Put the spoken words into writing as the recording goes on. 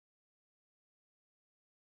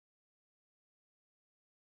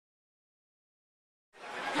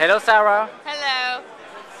Hello, Sarah. Hello.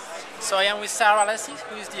 So I am with Sarah Lacy,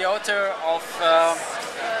 who is the author of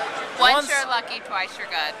Once you're lucky, twice you're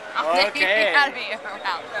good. Okay.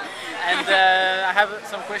 And I have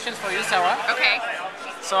some questions for you, Sarah. Okay.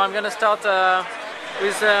 So I'm going to start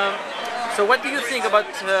with, so what do you think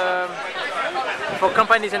about for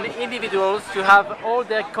companies and individuals to have all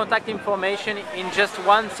their contact information in just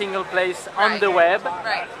one single place on the web?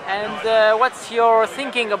 Right. And what's your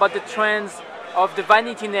thinking about the trends of the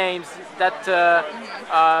vanity names that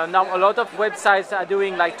now a lot of websites are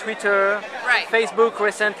doing, like Twitter, Facebook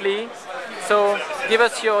recently? So give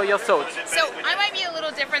us your thoughts. So I might be a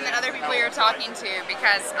little different than other people you're talking to,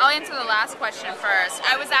 because I'll answer the last question first.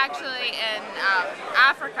 I was actually in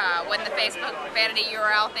Africa when the Facebook vanity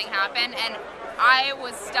URL thing happened, and I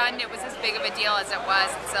was stunned it was as big of a deal as it was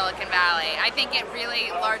in Silicon Valley. I think it really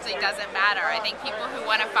largely doesn't matter. I think people who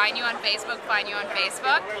want to find you on Facebook find you on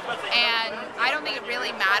Facebook, and I don't think it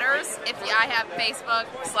really matters if I have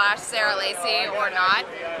Facebook/Sarah Lacy or not.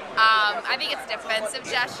 I think it's a defensive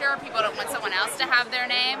gesture. People don't want someone else to have their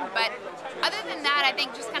name, but other than that, I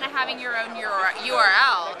think just kind of having your own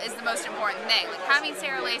URL is the most important thing. Like having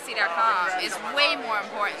SarahLacy.com is way more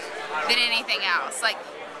important than anything else. Like,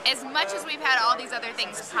 as much as we've had all these other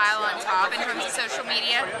things pile on top in terms of social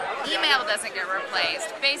media, email doesn't get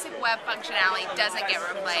replaced, basic web functionality doesn't get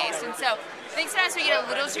replaced, and so I think sometimes we get a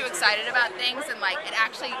little too excited about things, and like it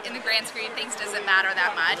actually, in the grand scheme of things, doesn't matter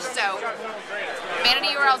that much. So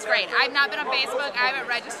vanity URL is great. I've not been on Facebook. I haven't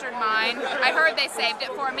registered mine. I heard they saved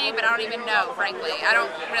it for me, but I don't even know, frankly. I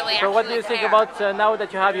don't really. So what do you think about now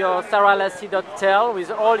that you have your SarahLacy.tel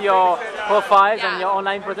with all your profiles and your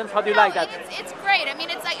online presence? How do you like that? It's great. I mean,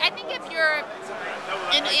 it's like, I think if you're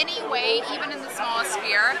in any way, even in the smallest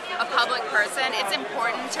sphere, a public person, it's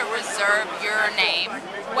important to reserve your name,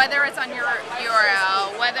 whether it's on your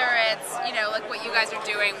URL, whether it's, you know, like what you guys are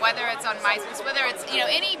doing, whether it's on MySpace, whether it's, you know,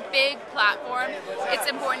 any big platform, it's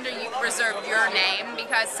important to reserve your name,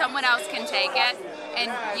 because someone else can take it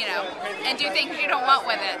and, you know, and do things you don't want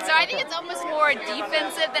with it. So I think it's almost more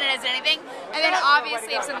defensive than it is anything. And then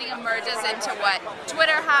obviously if something emerges into what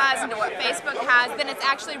Twitter has, into what Facebook has, then it's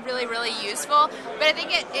actually really, really useful. But I think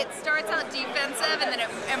it starts out defensive and then it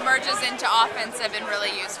emerges into offensive and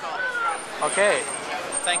really useful. Okay.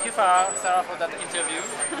 Thank you, Sarah, for that interview.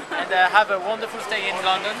 And have a wonderful stay in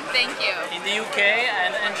London. Thank you. In the UK,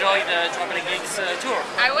 and enjoy the Traveling Geeks tour.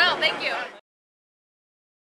 I will. Thank you.